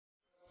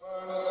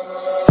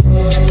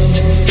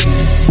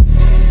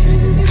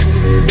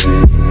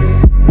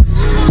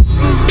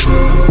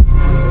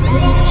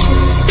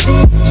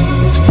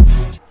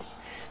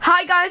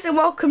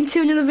welcome to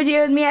another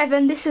video with me,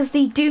 Evan. This is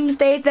the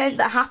Doomsday event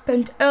that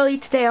happened early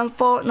today on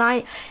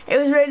Fortnite. It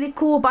was really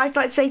cool, but I'd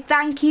like to say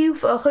thank you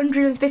for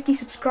 150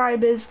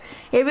 subscribers.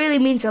 It really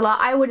means a lot.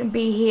 I wouldn't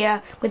be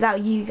here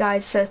without you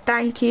guys, so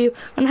thank you.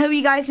 And I hope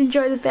you guys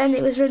enjoyed the event.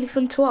 It was really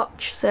fun to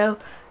watch. So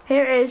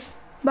here it is.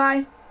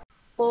 Bye.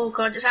 Oh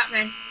god, it's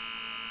happening.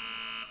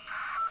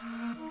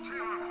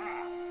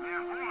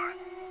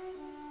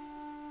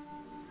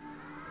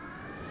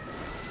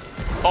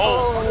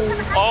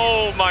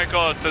 Oh my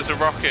god, there's a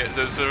rocket.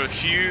 There's a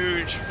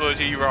huge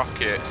bloody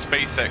rocket.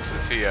 SpaceX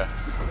is here.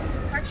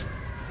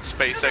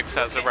 SpaceX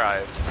has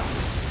arrived.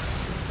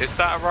 Is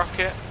that a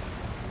rocket?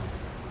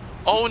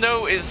 Oh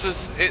no, it's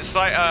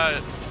like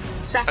a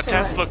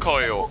Tesla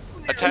coil.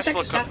 A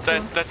Tesla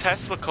they're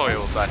Tesla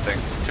coils, I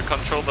think, to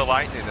control the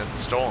lightning and the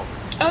storm.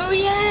 Oh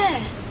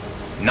yeah.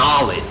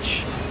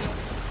 Knowledge.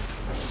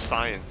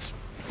 Science.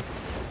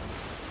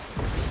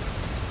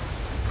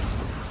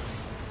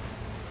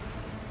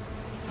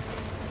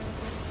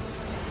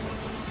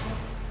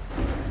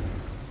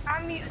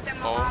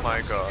 Oh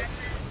my god.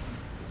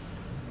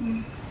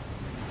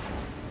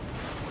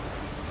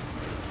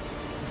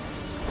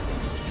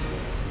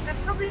 They're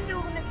probably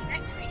all gonna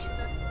connect to each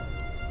other.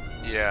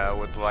 Yeah,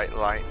 with like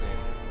lightning.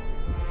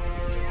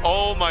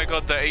 Oh my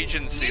god, the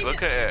agency,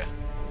 look at it.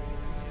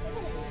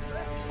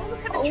 Oh,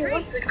 look at the Oh, tree.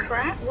 what the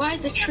crap? Why are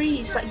the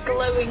trees like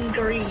glowing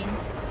green?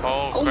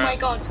 Oh Oh crap. my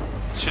god.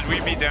 Should we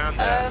be down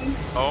there?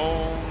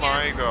 Oh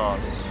my god.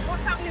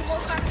 What's happening?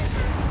 What's happening?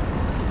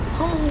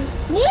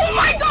 Oh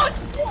my god!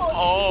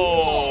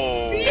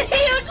 Oh. Did they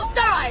all just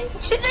die?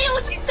 Did they all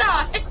just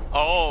die?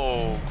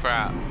 Oh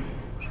crap.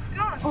 It's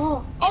gone.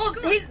 Oh,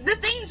 the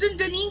thing's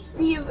underneath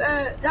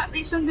the,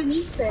 it's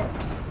underneath it.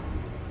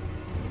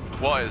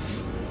 What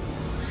is?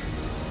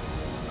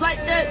 Like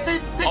the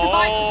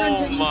device was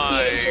underneath the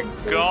Oh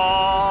agency. my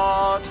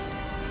god.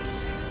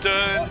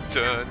 Dun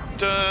dun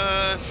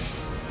dun.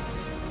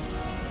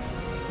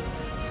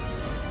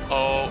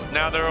 Oh,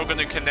 now they're all going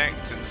to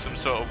connect in some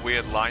sort of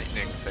weird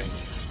lightning thing.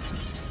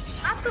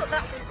 I thought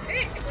that was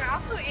it. I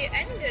thought it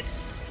ended.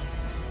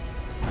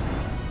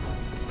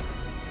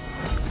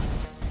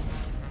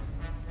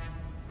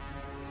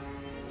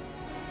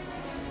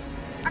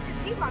 I can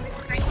see why this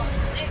train got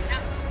clear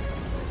now.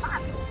 This is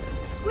bad.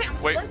 Wait,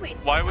 I'm glowing.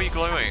 Why are we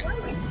glowing? I'm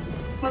glowing.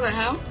 What the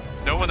hell?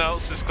 No one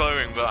else is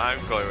glowing, but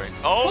I'm glowing.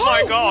 Oh Whoa!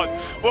 my god!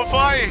 We're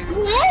flying!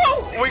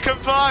 Whoa! We can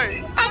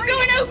fly! I'm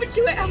going over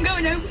to it. I'm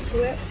going over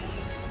to it.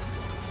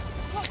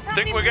 I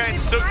think we're getting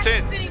sucked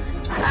in.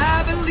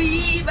 I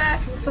believe I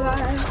can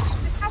fly.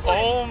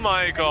 Oh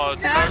my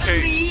god. I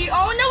Okay. believe.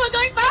 Oh no,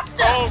 we're going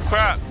faster. Oh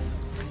crap.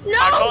 No.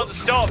 I can't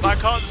stop. I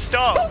can't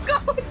stop. Oh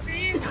god.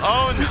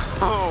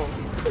 Oh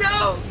no.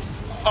 No.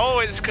 Oh,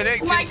 it's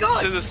connected Oh my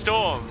God. to the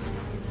storm.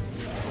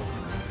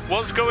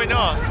 What's going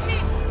on?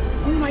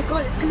 Oh my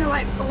god, it's gonna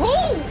like.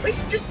 Oh,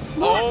 it's just.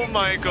 Oh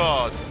my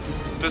god.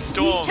 The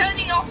storm. He's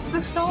turning off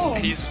the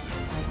storm. He's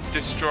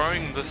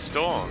destroying the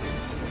storm.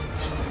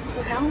 What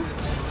the hell?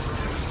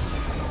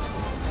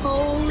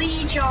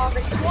 Holy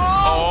Jarvis. Whoa.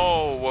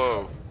 Oh,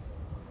 whoa.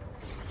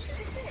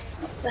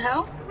 What the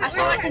hell? I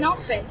saw like an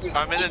office.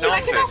 I'm in I an saw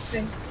like an office.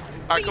 office.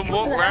 I can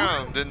walk What the hell?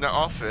 around in the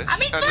office.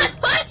 I'm in and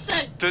first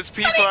person. there's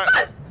people I'm out.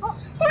 in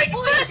first. We're in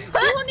first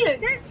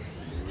person.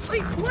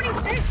 Wait, what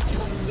is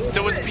this?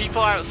 There was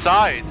people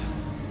outside.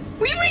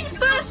 We were in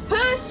first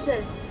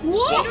person.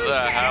 What? What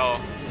the hell?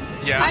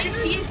 Yeah. I didn't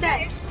see his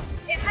desk.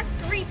 It had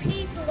 3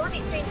 people on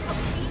it saying top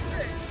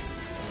secret.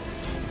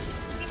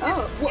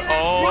 Oh, what?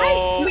 Oh,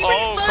 Right, we were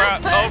oh, in first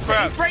crap, oh, person.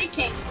 crap. It's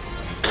breaking.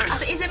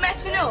 Is it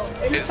messing up?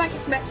 It looks It's- like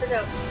it's messing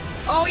up.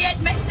 Oh yeah,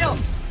 it's messing up.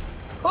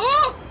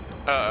 Oh!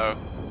 Uh-oh.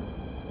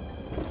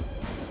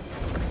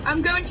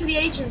 I'm going to the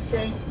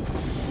agency.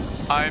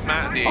 I'm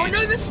at the Oh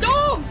no, the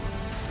storm!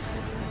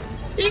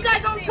 Are you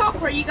guys on top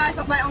or are you guys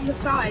like on the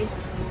side?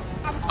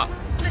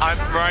 I'm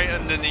right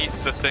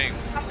underneath the thing.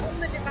 I'm on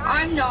the device.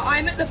 I'm not.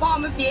 I'm at the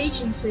bottom of the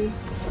agency.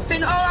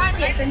 Finn, oh, I'm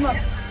here. Finn, look.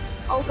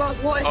 Oh god,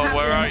 what is Oh, happening?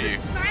 where are you?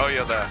 Oh,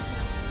 you're there.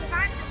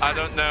 I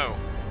don't know.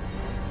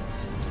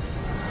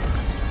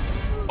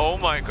 Oh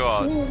my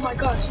god. Oh my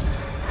god.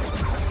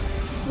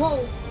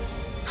 Whoa.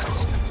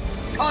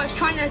 Oh, it's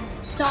trying to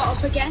start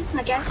up again,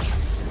 I guess.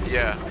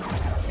 Yeah.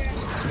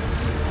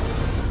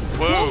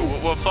 Whoa,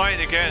 Whoa. we're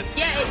flying again.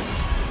 Yeah, it's.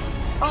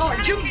 Oh,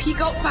 jump, you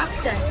got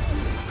faster.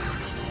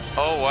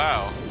 Oh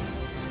wow.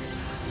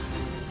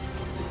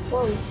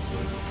 Whoa.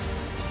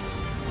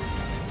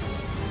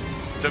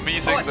 The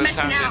music Oh, it's that's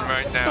messing happening out.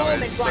 right The now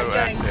storm is is so like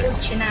going epic.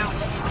 glitching out.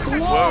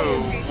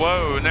 Whoa, Whoa.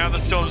 whoa, now the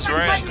storm's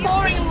It's like red.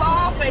 pouring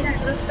lava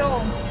into the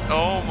storm.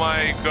 Oh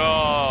my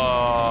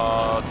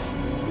god.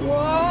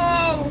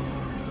 Whoa.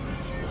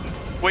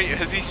 Wait,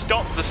 has he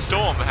stopped the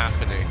storm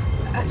happening?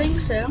 I think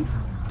so.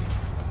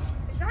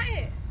 Is that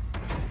it?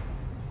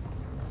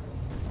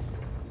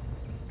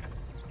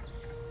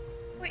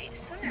 Wait,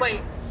 it's sunny.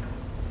 Wait.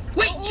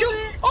 Wait,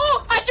 jump!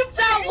 Oh, I jumped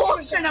out of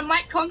water and I'm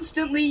like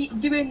constantly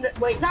doing the.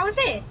 Wait, that was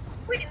it?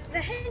 Wait, the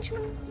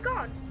henchman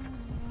gone?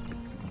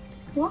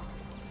 What?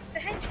 The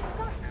henchman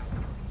gone now?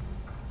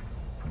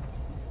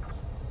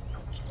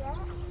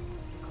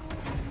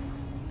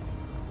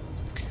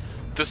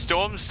 the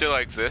storm still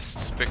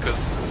exists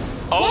because.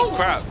 Oh Whoa.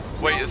 crap!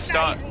 Wait, No, it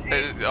start.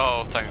 that isn't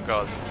Oh, thank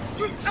God.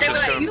 It's They were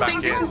just like, going you back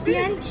think this in. is the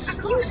end?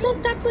 You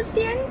thought that was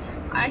the end?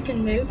 I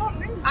can move.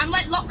 I'm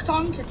like locked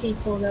on to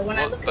people though when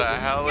I What look the at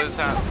them. hell is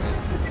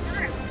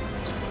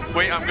happening?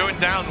 Wait, I'm going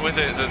down with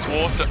it. There's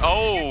water.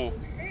 Oh!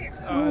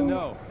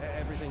 No.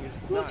 Everything is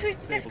Go not to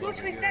his desk, stable go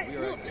to his over here. desk,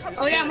 We are- look, top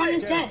Oh yeah, I'm on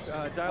his Yes,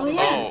 desk. dial Oh the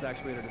yeah. Oh. It's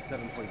actually at a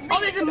 7.2. Oh,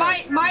 there's a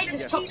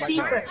Midas top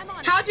secret.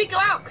 How do we go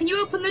out? Can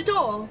you open the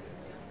door?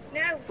 No.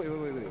 Wait.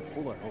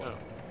 Hold on. Oh.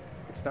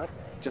 It's not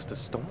just a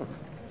storm.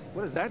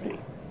 What does that mean?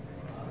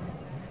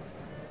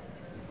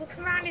 Look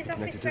around his office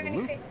Connected for to the loop.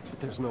 anything. But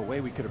there's no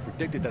way we could have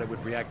predicted that it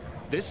would react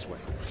this way.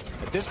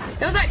 At this point.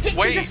 There was like pictures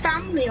Wait. of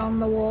family on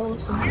the wall or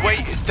something.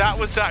 Wait, that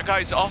was that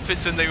guy's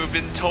office and they were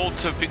being told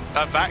to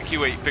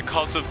evacuate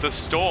because of the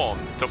storm.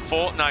 The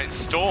Fortnite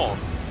storm.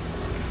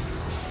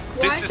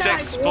 This is there,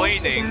 like,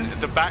 explaining water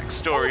the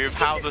backstory of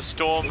how the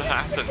storm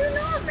happens.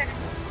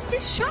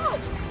 There's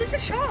sharks. There's a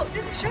shark.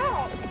 There's a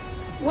shark.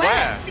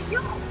 Where?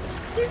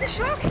 There's a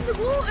shark in the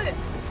water.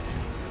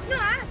 No,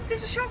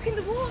 there's a shark in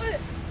the water.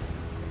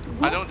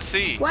 I don't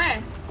see. Where?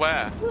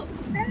 Where? Look,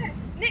 there.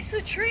 Next to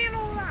the tree and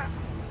all that.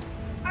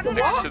 I don't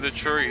Next know. to the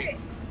tree.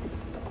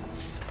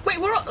 Wait,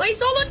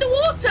 it's all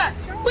underwater.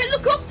 Wait,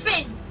 look up,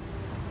 Finn.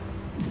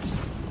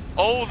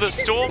 Oh, the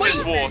storm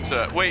is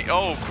water. Wait,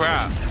 oh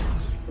crap.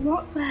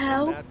 What the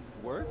hell? That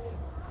worked?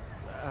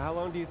 How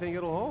long do you think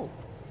it'll hold?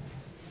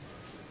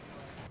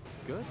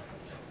 Good.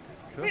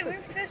 Wait, we're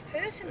in first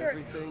person, bro.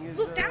 Everything is,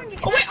 Look down, you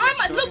can Oh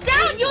wait, look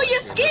down. You're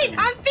your skin.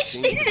 I'm fish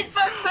sticks in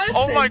first person.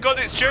 Oh my God,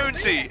 it's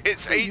Jonesy.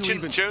 It's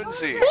Agent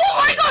Jonesy.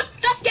 Oh my God,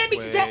 that scared me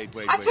to Wait, death.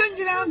 wait, I wait. turned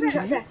around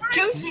and there.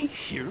 Jonesy,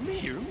 Hear me?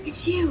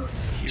 it's you.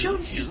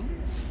 Jonesy.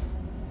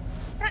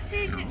 That's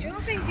Agent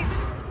Jones. Is he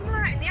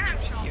right in the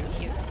item shop?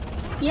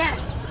 Yeah.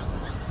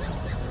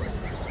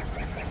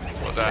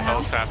 What the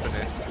hell's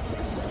happening?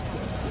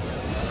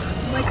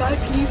 Oh my God,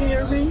 can you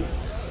hear me?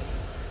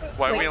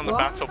 Why are we Wait, on the what?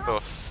 battle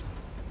bus?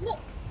 Look,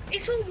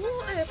 it's all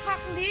water apart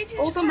from the agent.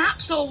 All the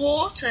maps are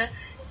water.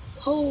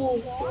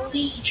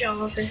 Holy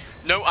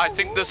Jarvis. No, I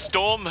think the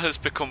storm has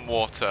become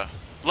water.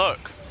 Look,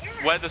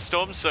 where the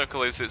storm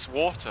circle is, it's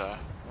water.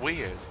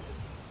 Weird.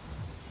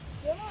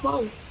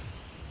 Whoa.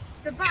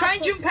 The Try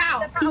and jump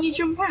out. the Can you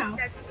battle jump bus out? is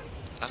dead.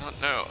 I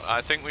don't know.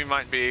 I think we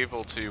might be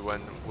able to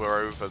when we're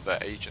over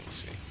the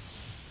agency.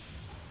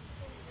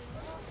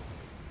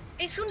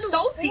 It's underwater.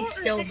 Salty's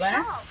still there's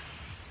there. Sharks.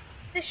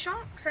 There's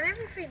sharks and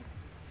everything.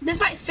 There's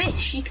like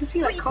fish. You can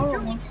see like Wait, coral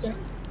don't- and stuff.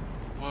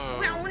 Wait,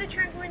 I Whoa. want to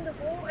try and go in the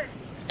water.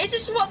 Is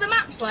this what the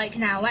map's like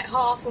now? Like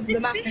half of the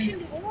There's map fish is.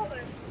 in the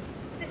water.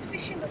 There's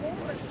fish in the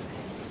water.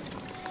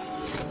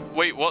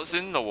 Wait, what's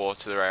in the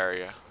water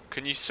area?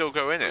 Can you still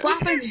go in it? What You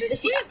can happens actually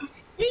if you? swim.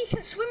 Yeah, you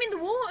can swim in the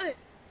water.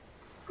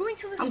 Go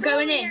into the I'm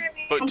going swimming in.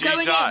 area. But I'm do you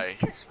going in. die? You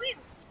can swim.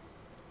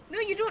 No,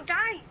 you don't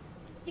die.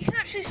 You can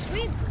actually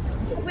swim.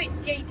 Oh, wait,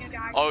 yeah, you do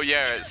die. Oh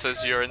yeah, it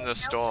says you're in the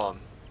storm.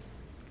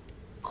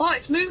 Oh,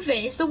 it's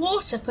moving. It's the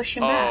water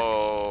pushing back.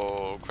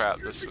 Oh crap,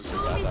 So this the was a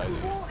storm bad is the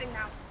idea. water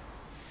now.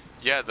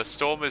 Yeah, the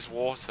storm is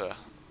water.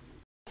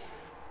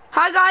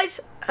 Hi guys,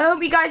 I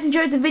hope you guys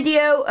enjoyed the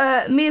video.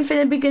 Me and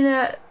Finn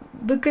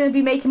we're gonna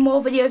be making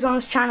more videos on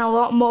this channel, a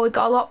lot more. We've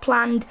got a lot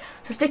planned,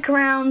 so stick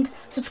around,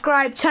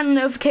 subscribe, turn on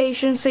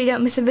notifications so you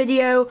don't miss a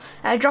video.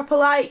 Drop a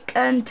like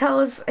and tell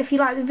us if you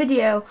like the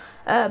video.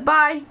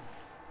 Bye.